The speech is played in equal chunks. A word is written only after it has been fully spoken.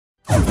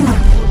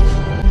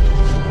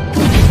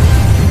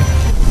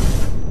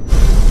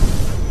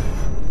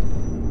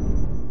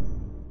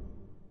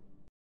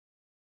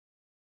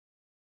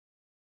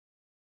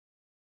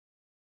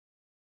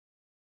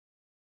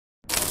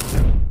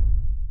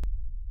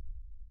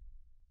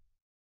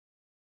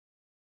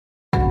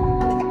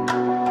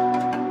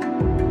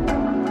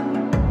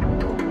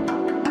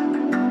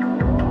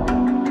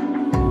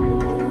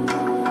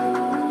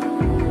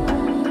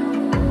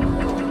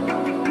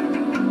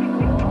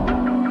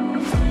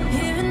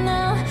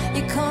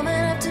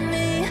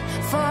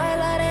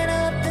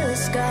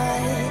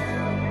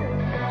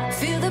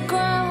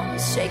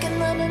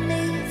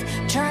underneath,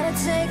 trying to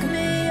take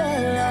me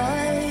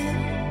alive.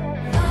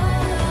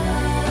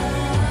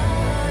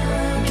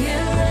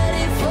 Get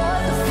ready for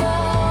the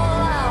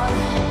fallout.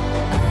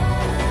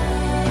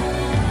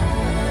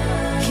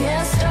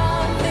 Can't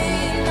stop me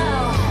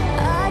now.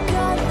 I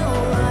got no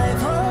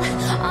rival.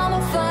 I'ma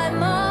find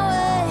my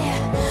way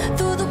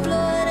through the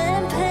blood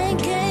and pain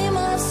game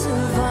of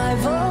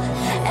survival.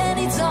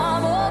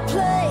 Anytime or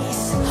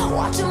place,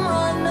 watch 'em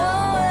run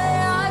away.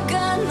 I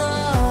got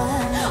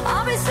none.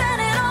 I'll be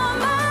standing on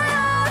my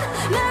own,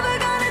 never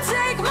gonna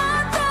take my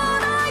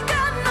throne. I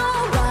got no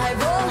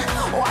rival.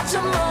 Watch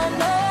 'em run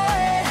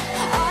away.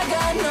 I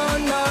got no,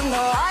 no,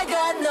 no. I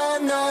got no,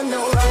 no,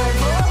 no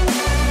rival.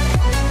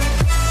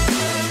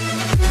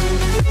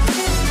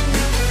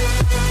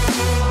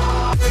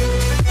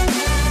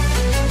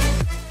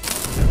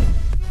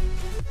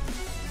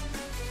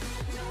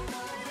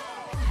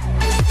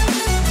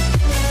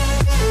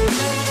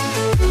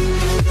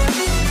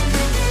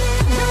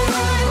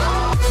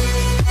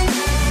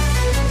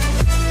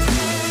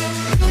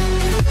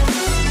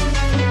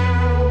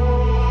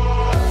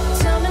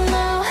 Tell me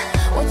now,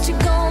 what you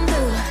gon'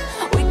 do?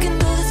 We can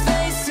do this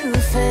face to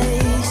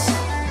face.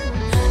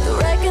 The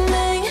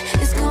reckoning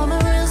is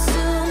coming real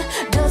soon.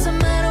 Doesn't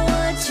matter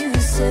what you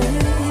say.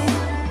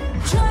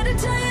 Try to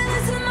tell you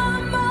this is my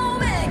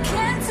moment.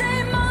 Can't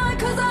take mine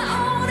 'cause I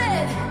own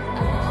it.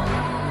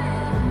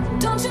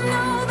 Don't you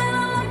know that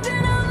I'm locked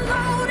and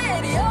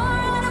unloaded? You're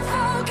out of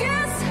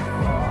focus.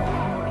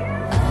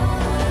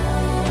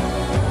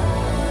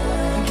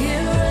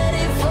 Get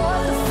ready for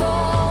the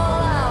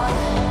fallout.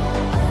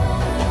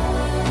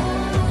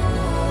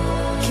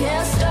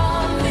 Can't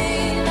stop me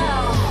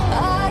now.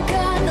 I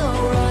got no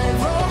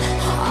rival.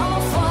 I'ma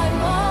find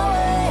my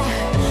way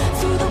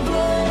through the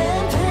blood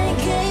and pain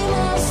game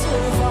of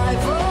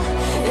survival.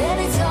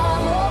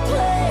 Anytime or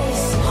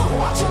place,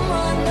 watch 'em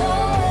run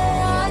away.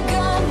 I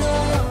got no.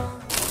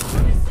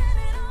 I'll be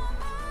standing on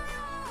my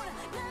own,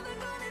 never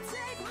gonna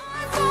take my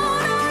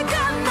throne. I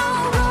got no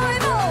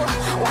rival.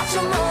 Watch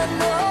 'em run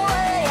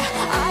away.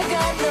 I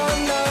got no,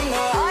 no,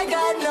 no. I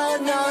got no,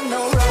 no,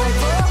 no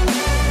rival.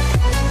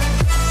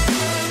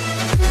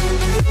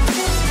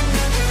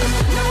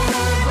 No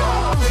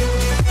rival.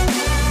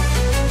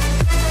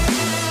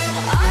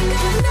 I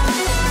got no,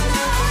 no,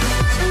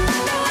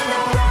 no, no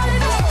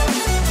rival.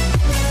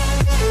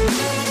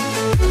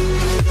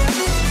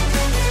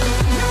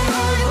 No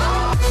rival.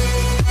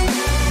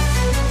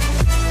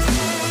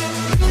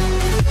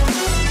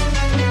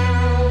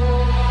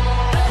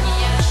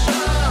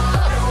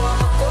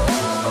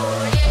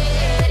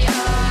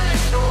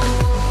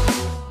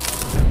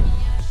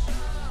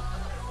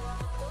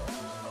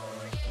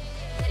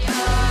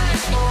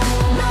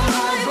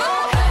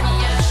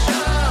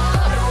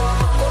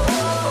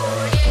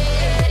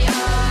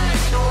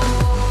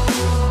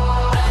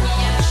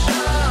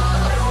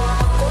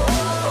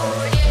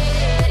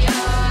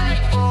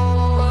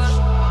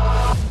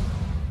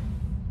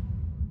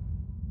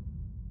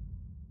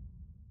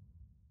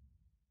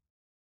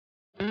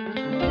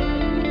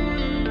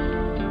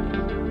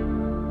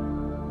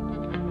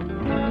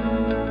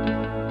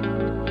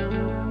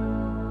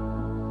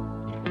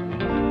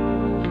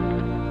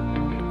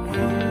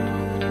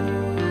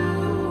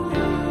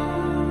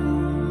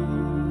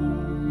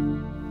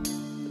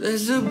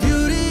 There's a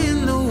beauty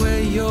in the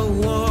way you're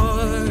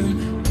worn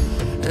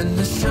and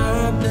the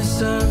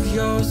sharpness of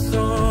your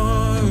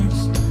thorns,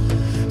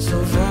 so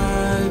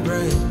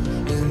vibrant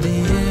in the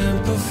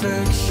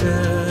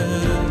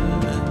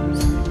imperfections.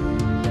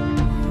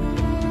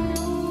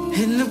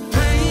 In the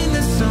pain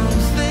there's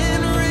something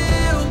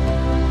real.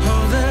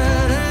 All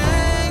that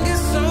anger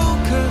so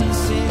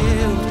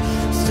concealed,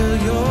 still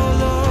you're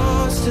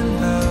lost in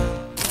love.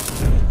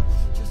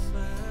 Just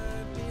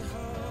let me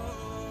hold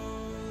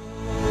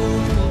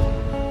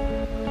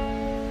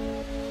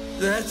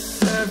that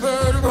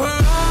severed heart.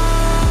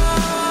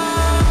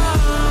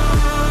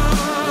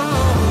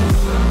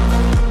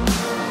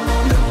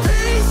 The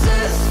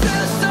pieces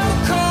still so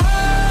cold.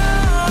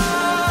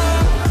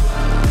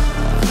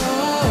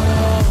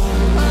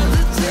 All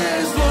the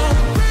tears won't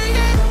bring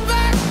it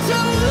back to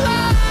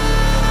life.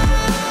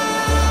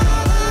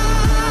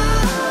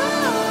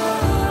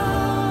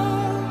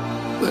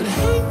 But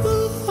hate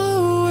will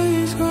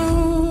always grow.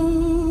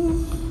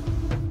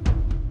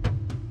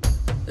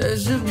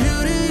 There's a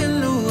beauty in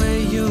the way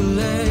you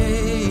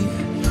lay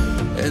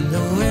and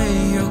the way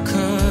your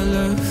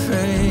color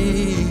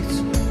fades.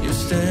 You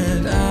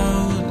stand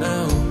out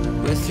now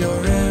with your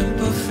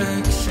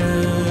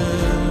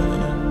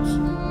imperfections.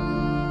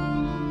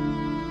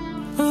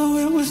 Oh,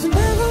 it was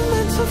never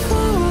meant to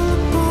fall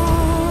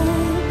apart.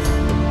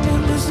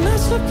 It was not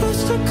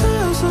supposed to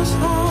cause us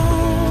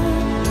harm.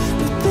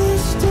 But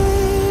these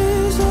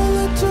days all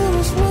I do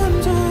is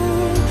wonder,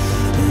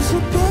 is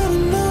about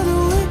another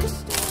way to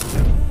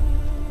start.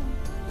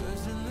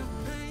 'Cause in the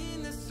pain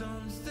there's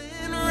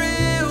something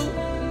real.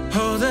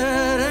 All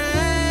that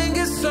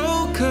anger so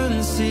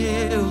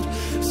concealed,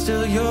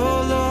 still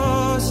you're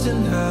lost in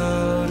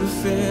how to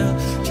feel.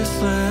 Just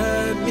let